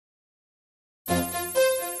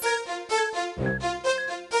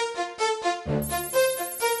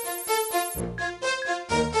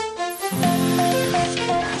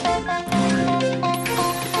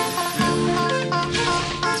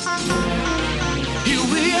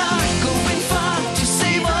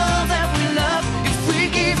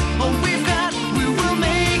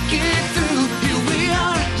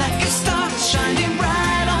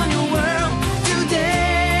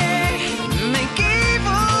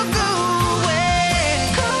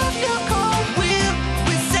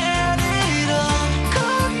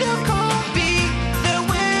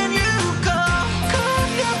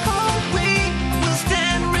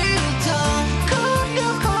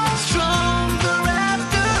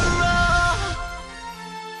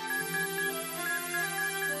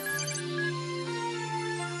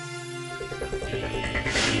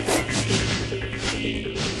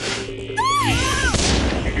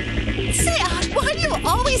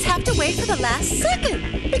have to wait for the last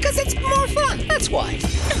second. Because it's more fun, that's why.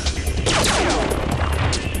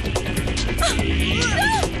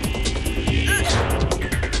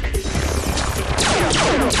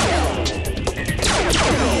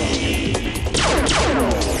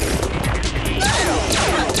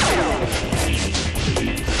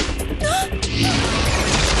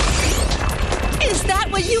 Is that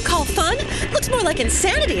what you call fun? Looks more like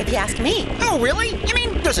insanity if you ask me. Oh, really? You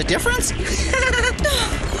mean there's a difference?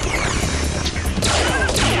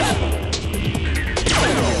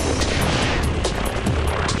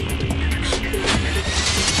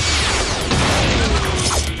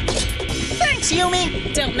 Thanks,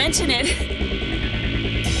 Yumi. Don't mention it.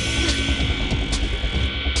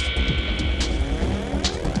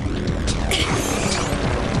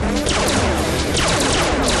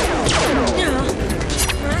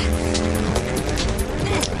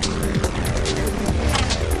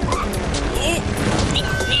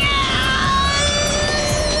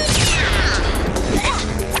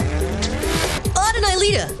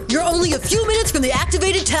 You're only a few minutes from the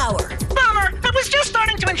activated tower. Bummer, I was just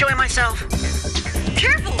starting to enjoy myself.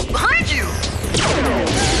 Careful, behind you!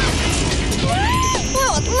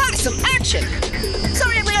 Well, at last, some action!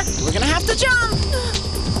 Sorry, Leah, we're gonna have to jump!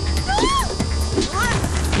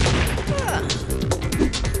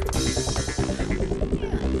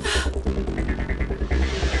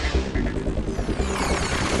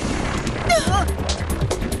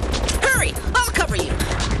 Hurry, I'll cover you!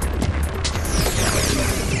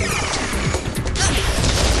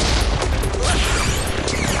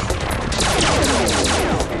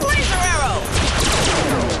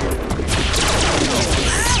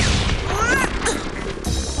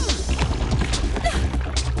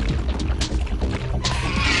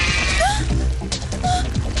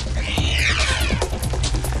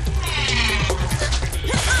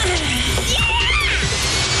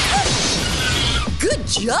 Good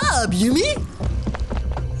job, Yumi!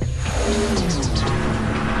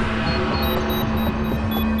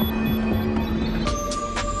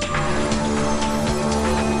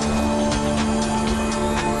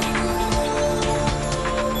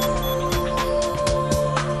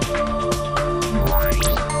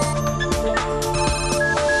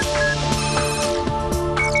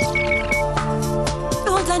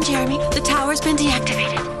 Hold on, Jeremy. The tower's been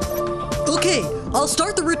deactivated. Okay, I'll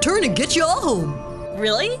start the return and get you all home.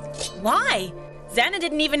 Really? Why? XANA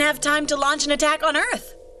didn't even have time to launch an attack on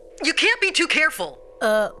Earth. You can't be too careful.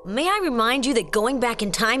 May I remind you that going back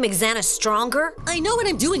in time makes XANA stronger? I know what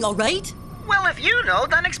I'm doing, all right? Well, if you know,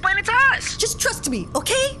 then explain it to us. Just trust me,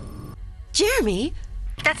 okay? Jeremy,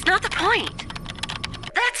 That's not the point.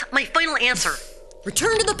 That's my final answer.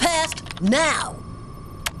 Return to the past now.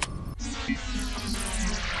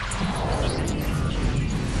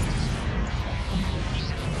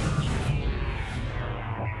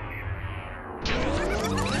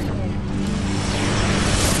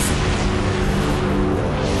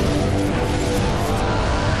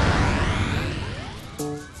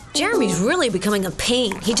 Jeremy's really becoming a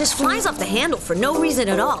pain. He just flies off the handle for no reason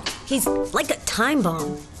at all. He's like a time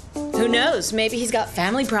bomb. Who knows? Maybe he's got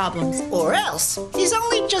family problems. Or else, he's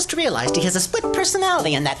only just realized he has a split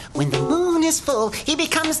personality and that when the moon is full, he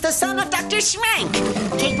becomes the son of Dr. Schrank,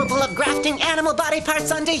 capable of grafting animal body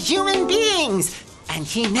parts onto human beings. And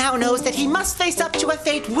he now knows that he must face up to a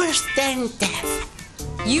fate worse than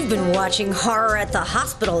death. You've been watching Horror at the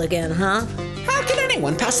Hospital again, huh? How can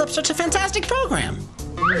anyone pass up such a fantastic program?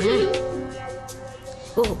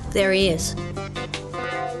 Oh, there he is.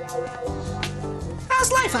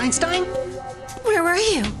 How's life, Einstein? where were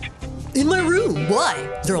you? In my room. Why?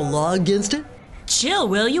 Is there a law against it? Chill,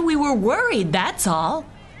 will you? We were worried, that's all.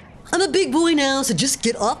 I'm a big boy now, so just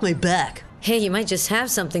get off my back. Hey, you might just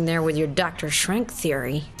have something there with your Dr. Schrank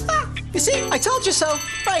theory. You see, I told you so.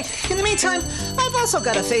 Right, in the meantime, I've also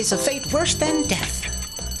got to face a fate worse than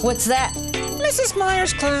death. What's that? Mrs.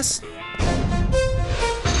 Meyer's class.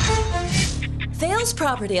 Thales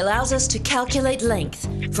property allows us to calculate length.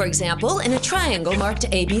 For example, in a triangle marked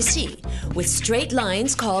ABC, with straight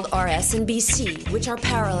lines called RS and BC, which are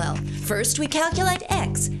parallel. First, we calculate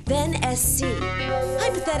X, then SC.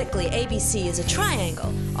 Hypothetically, ABC is a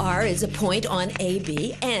triangle. R is a point on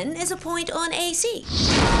AB, N is a point on AC.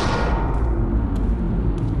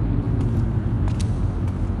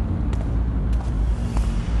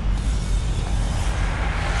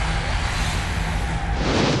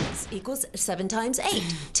 Equals 7 times 8.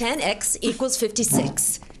 10x equals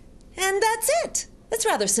 56. And that's it. It's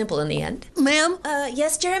rather simple in the end. Ma'am?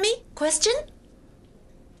 Yes, Jeremy? Question?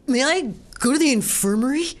 May I go to the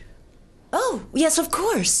infirmary? Oh, yes, of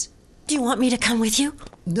course. Do you want me to come with you?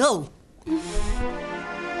 No.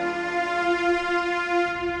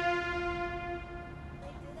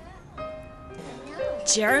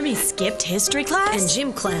 Jeremy skipped history class? And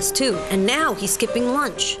gym class, too. And now he's skipping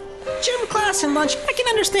lunch. Gym class and lunch, I can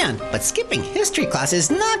understand. But skipping history class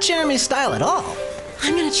is not Jeremy's style at all.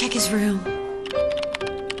 I'm gonna check his room.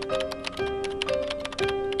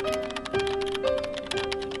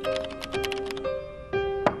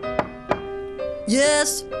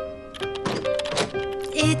 Yes?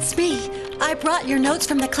 It's me. I brought your notes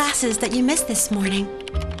from the classes that you missed this morning.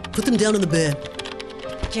 Put them down on the bed.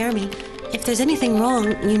 Jeremy, if there's anything wrong,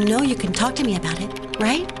 you know you can talk to me about it,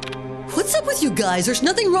 right? What's up with you guys? There's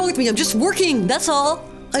nothing wrong with me. I'm just working, that's all.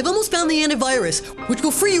 I've almost found the antivirus, which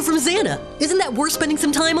will free you from XANA. Isn't that worth spending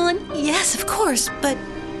some time on? Yes, of course, but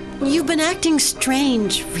you've been acting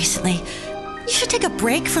strange recently. You should take a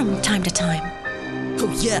break from time to time. Oh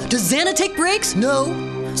yeah, does XANA take breaks? No.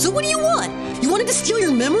 So what do you want? You wanted to steal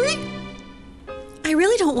your memory? I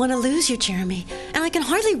really don't want to lose you, Jeremy, and I can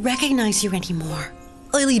hardly recognize you anymore.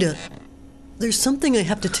 Aelita, there's something I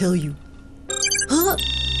have to tell you. Huh?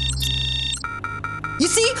 You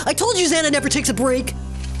see, I told you XANA never takes a break.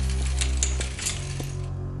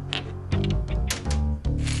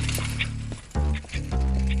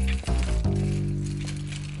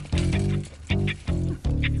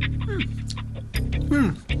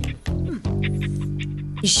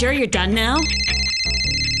 You sure you're done now?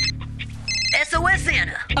 SOS,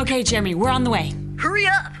 XANA. Okay, Jeremy, we're on the way. Hurry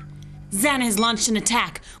up. XANA has launched an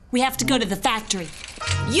attack. We have to go to the factory.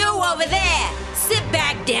 You over there! Sit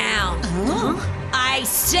back down! I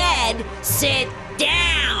said sit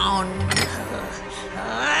down!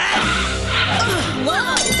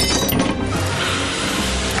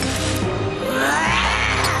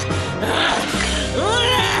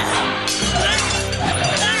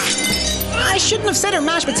 I shouldn't have said her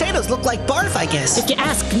mashed potatoes look like barf, I guess. If you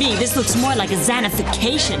ask me, this looks more like a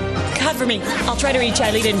Xanification. Cover me. I'll try to reach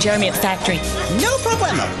Aelita and Jeremy at the factory. No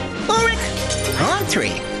problemo. Ulrich, on 3.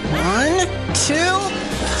 1, 2,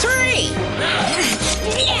 3.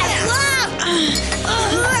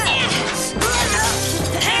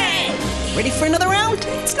 Ready for another round?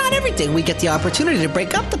 It's not every day we get the opportunity to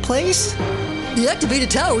break up the place. The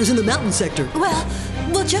activated tower is in the mountain sector. Well,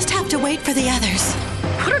 we'll just have to wait for the others.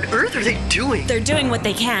 What on earth are they doing? They're doing what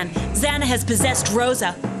they can. XANA has possessed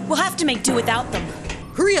Rosa. We'll have to make do without them.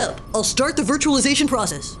 Hurry up, I'll start the virtualization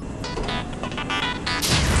process.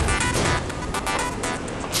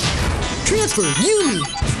 Transfer Yumi.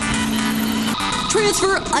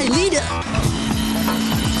 Transfer Aelita.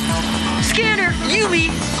 Scanner,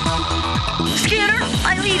 Yumi. Scanner,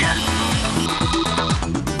 Aelita.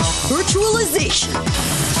 Virtualization.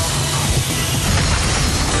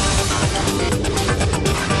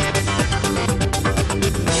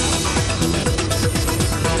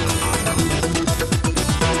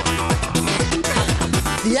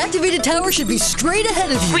 The activated tower should be straight ahead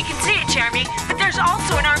of you. We can see it, Jeremy, but there's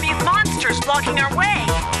also an army of monsters blocking our way.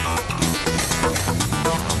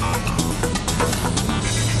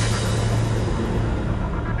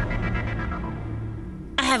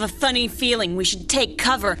 I have a funny feeling we should take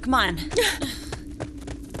cover. Come on.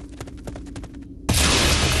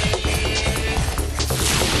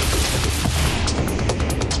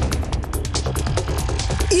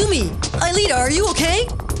 Yumi, Aelita, are you okay?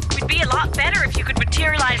 It'd be a lot better if you could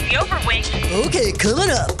materialize the overwing. Okay,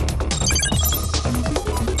 coming up.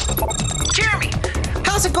 Jeremy,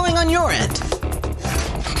 how's it going on your end?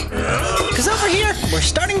 Because over here, we're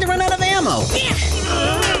starting to run out of ammo.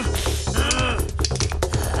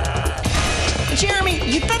 Jeremy,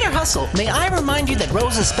 you'd better hustle. May I remind you that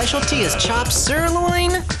Rosa's specialty is chopped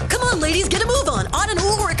sirloin? Come on, ladies, get a move on. Odd and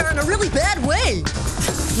Ulrich are in a really bad way.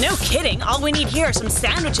 No kidding. All we need here are some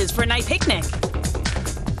sandwiches for a night picnic.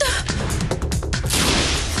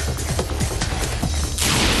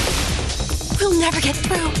 We'll never get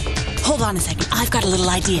through. Hold on a second. I've got a little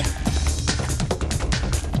idea.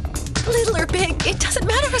 Little or big, it doesn't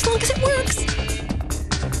matter as long as it works.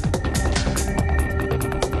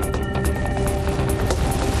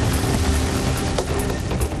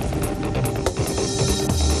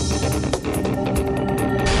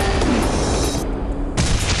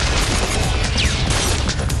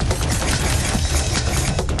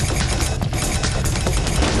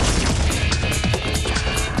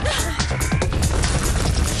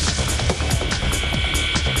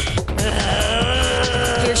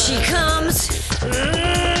 She comes.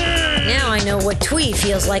 Now I know what Twee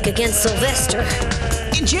feels like against Sylvester.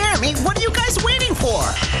 Jeremy, what are you guys waiting for?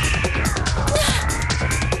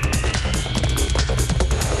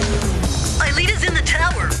 Aelita's in the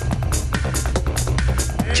tower.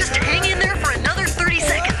 Just hang in there for another 30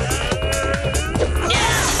 seconds.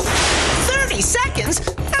 30 seconds?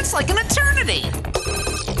 That's like an eternity.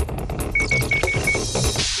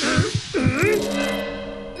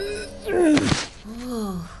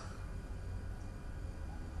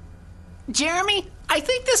 Jeremy, I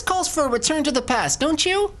think this calls for a return to the past, don't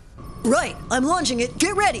you? Right, I'm launching it.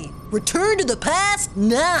 Get ready. Return to the past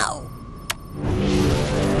now.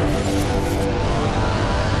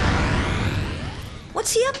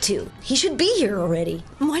 What's he up to? He should be here already.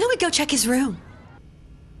 Why don't we go check his room?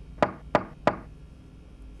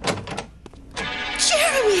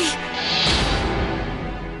 Jeremy!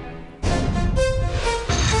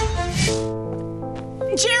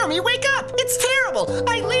 Jeremy, wake up! It's terrible!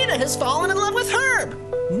 Aelita has fallen in love with Herb!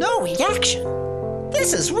 No reaction.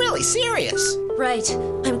 This is really serious. Right.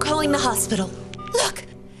 I'm calling the hospital. Look!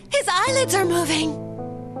 His eyelids are moving!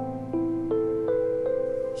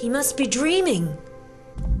 He must be dreaming.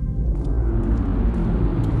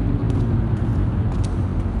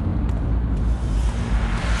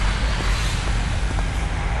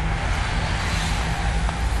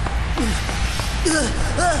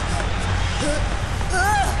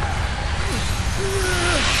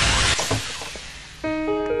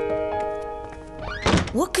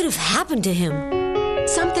 What could have happened to him?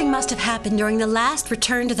 Something must have happened during the last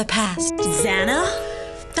return to the past. XANA?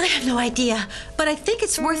 I have no idea, but I think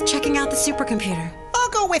it's worth checking out the supercomputer. I'll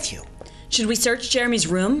go with you. Should we search Jeremy's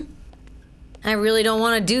room? I really don't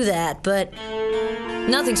want to do that, but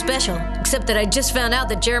nothing special, except that I just found out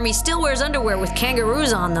that Jeremy still wears underwear with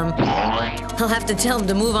kangaroos on them. I'll have to tell him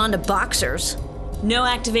to move on to boxers. No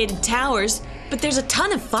activated towers, but there's a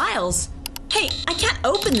ton of files. Hey, I can't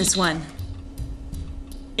open this one.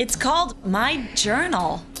 It's called My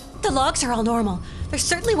Journal. The logs are all normal. There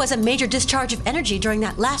certainly was a major discharge of energy during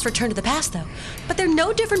that last return to the past, though. But they're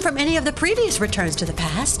no different from any of the previous returns to the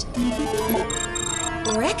past.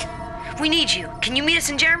 Rick? We need you. Can you meet us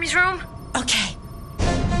in Jeremy's room? Okay.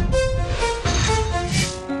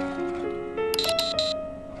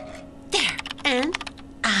 There. And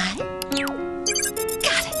I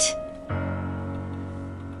got it.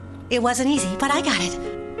 It wasn't easy, but I got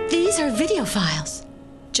it. These are video files.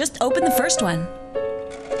 Just open the first one.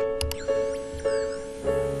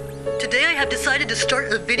 Today I have decided to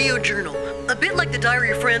start a video journal, a bit like the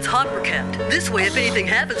diary Franz Hopper kept. This way, if anything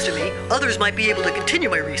happens to me, others might be able to continue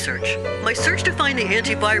my research. My search to find the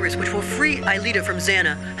antivirus which will free Aelita from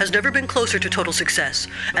XANA has never been closer to total success,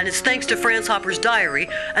 and it's thanks to Franz Hopper's diary,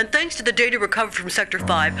 and thanks to the data recovered from Sector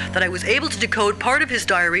 5, that I was able to decode part of his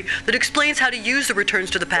diary that explains how to use the returns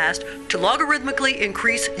to the past to logarithmically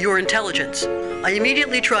increase your intelligence. I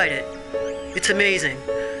immediately tried it. It's amazing.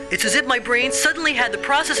 It's as if my brain suddenly had the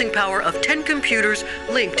processing power of 10 computers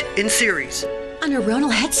linked in series. A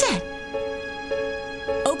neuronal headset.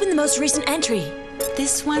 Open the most recent entry.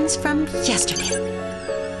 This one's from yesterday.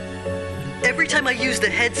 Every time I use the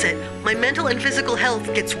headset, my mental and physical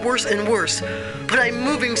health gets worse and worse. But I'm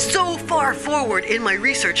moving so far forward in my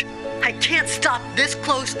research, I can't stop this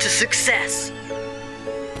close to success.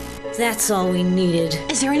 That's all we needed.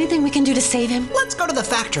 Is there anything we can do to save him? Let's go to the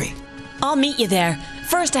factory. I'll meet you there.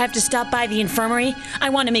 First, I have to stop by the infirmary. I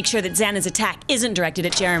want to make sure that XANA's attack isn't directed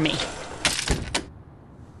at Jeremy.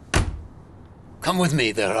 Come with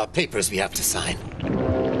me. There are papers we have to sign.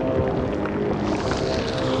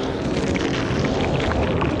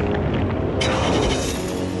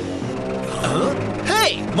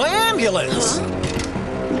 Hey, my ambulance!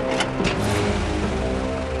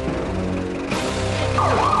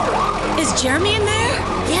 Is Jeremy in there?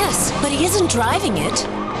 Yes, but he isn't driving it.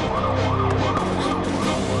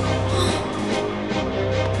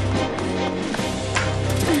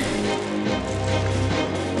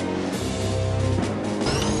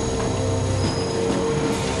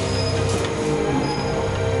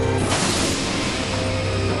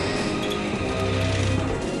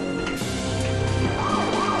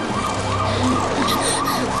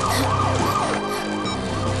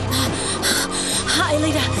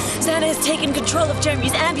 Aelita, XANA has taken control of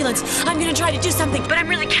Jeremy's ambulance. I'm gonna try to do something, but I'm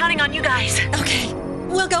really counting on you guys. Okay.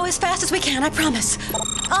 We'll go as fast as we can, I promise.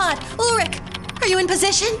 Odd, Ulrich, are you in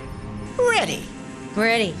position? Ready.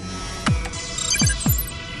 Ready.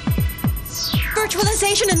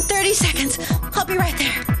 Virtualization in 30 seconds. I'll be right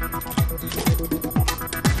there.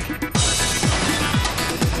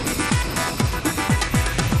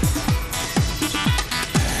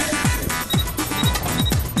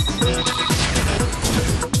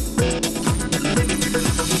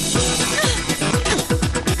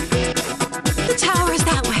 The tower is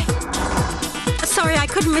that way. Sorry, I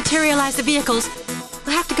couldn't materialize the vehicles.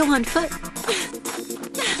 We'll have to go on foot.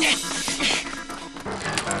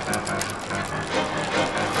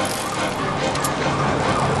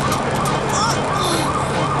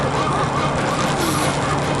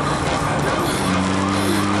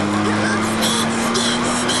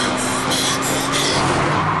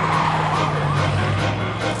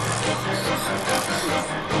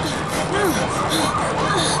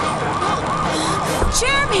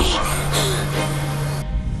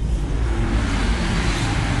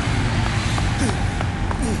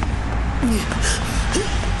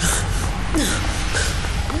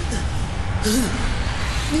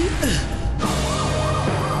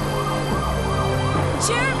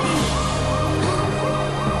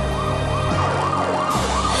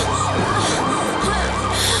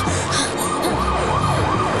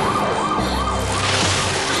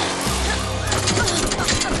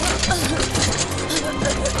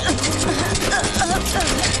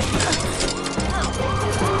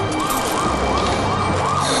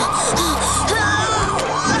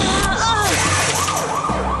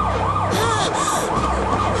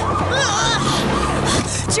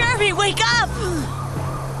 Jeremy, wake up!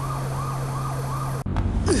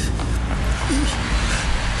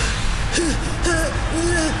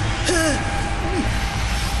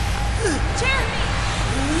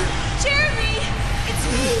 Jeremy! It's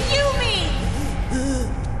me, Yumi!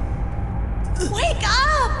 Wake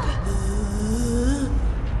up!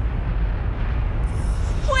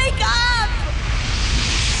 Wake up!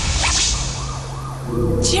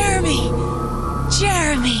 Jeremy!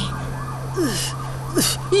 Jeremy!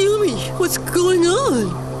 Yumi, what's going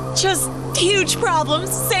on? Just huge problems,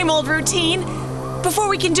 same old routine. Before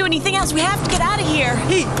we can do anything else, we have to get out of here.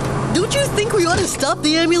 Hey, don't you think we ought to stop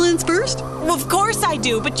the ambulance first? Well, of course I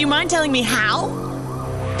do, but do you mind telling me how?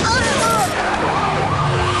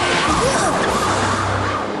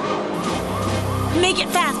 Make it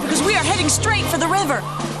fast, because we are heading straight for the river.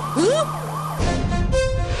 Huh?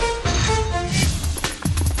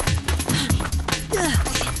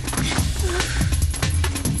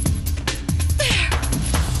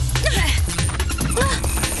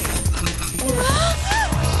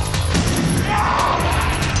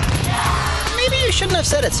 Maybe you shouldn't have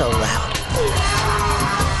said it so loud.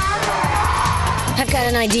 I've got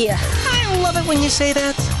an idea. I love it when you say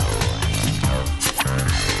that.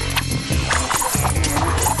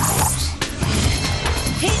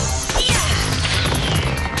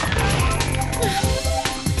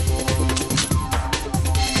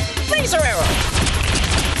 Laser arrow.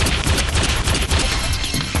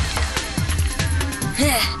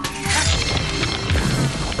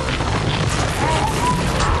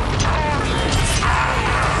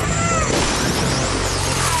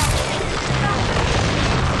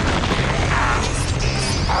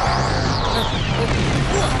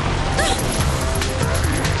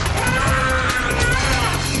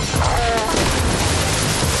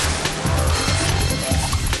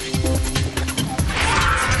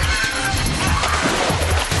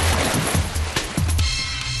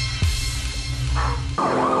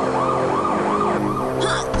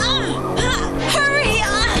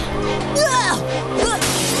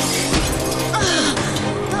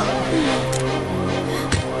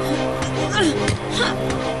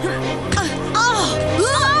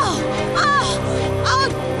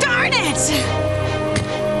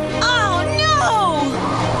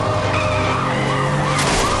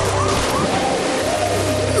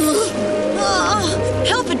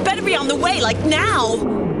 On the way, like now! You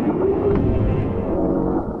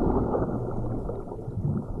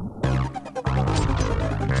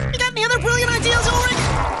got any other brilliant ideas, Ulrich?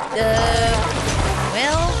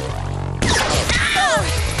 Well...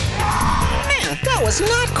 Man, that was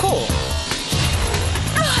not cool.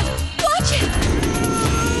 Watch it!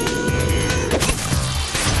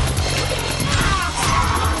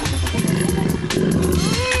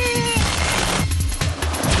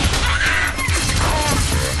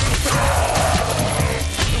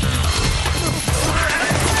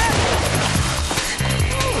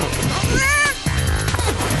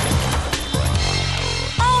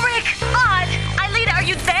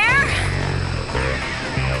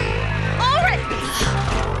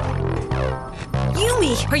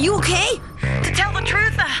 Are you okay? To tell the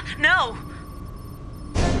truth, no.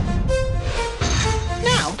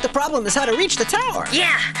 Now, the problem is how to reach the tower.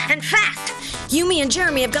 Yeah, and fast. Yumi and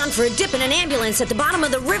Jeremy have gone for a dip in an ambulance at the bottom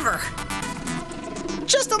of the river.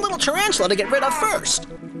 Just a little tarantula to get rid of first.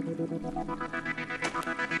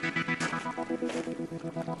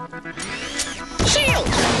 Shield!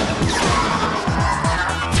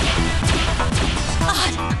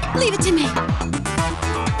 Odd, leave it to me.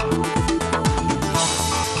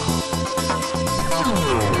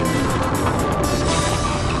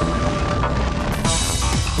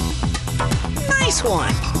 Nice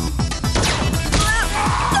one!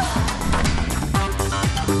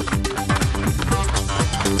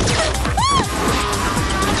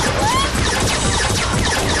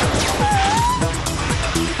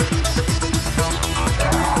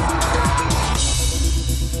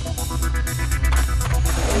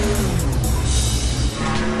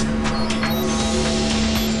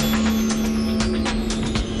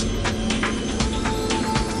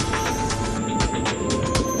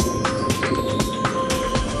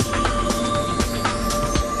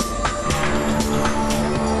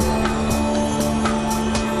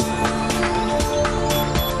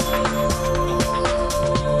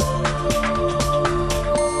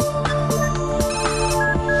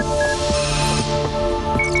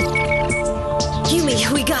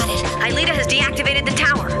 Yumi, we got it. Aelita has deactivated the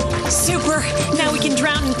tower. Super! Now we can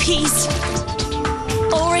drown in peace.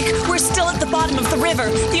 Ulrich, we're still at the bottom of the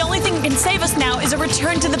river. The only thing that can save us now is a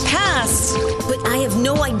return to the past. But I have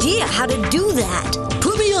no idea how to do that.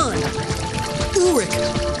 Put me on! Ulrich,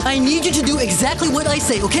 I need you to do exactly what I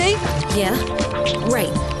say, okay? Yeah?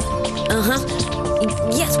 Right.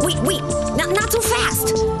 Yes, wait. Not so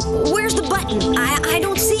fast. Where's the button? I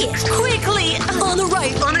don't see it. Quickly! On the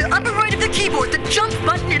right! On the upper right of the keyboard, the jump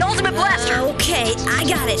button in Ultimate Blaster. Okay, I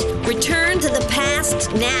got it. Return to the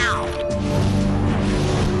past now.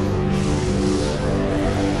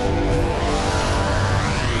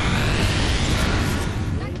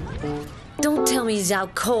 Don't tell me he's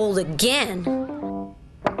out cold again.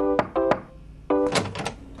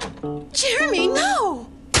 Jeremy, no!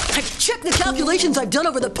 I've checked the calculations I've done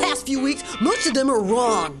over the past few weeks. Most of them are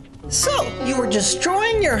wrong. So, you were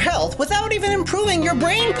destroying your health without even improving your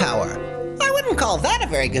brain power. I wouldn't call that a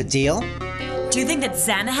very good deal. Do you think that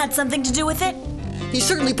XANA had something to do with it? He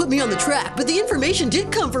certainly put me on the track, but the information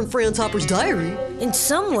did come from Franz Hopper's diary. In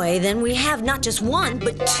some way, then we have not just one,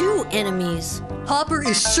 but two enemies. Hopper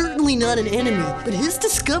is certainly not an enemy, but his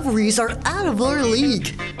discoveries are out of our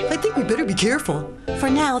league. I think we better be careful. For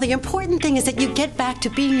now, the important thing is that you get back to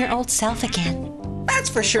being your old self again. That's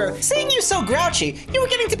for sure. Seeing you so grouchy, you were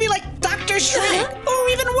getting to be like Dr. Shrek, or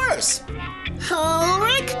even worse.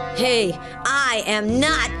 Ulrich? Hey, I am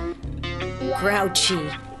not grouchy.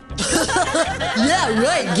 Yeah,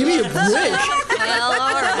 right. Give me a break. Well,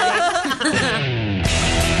 all right.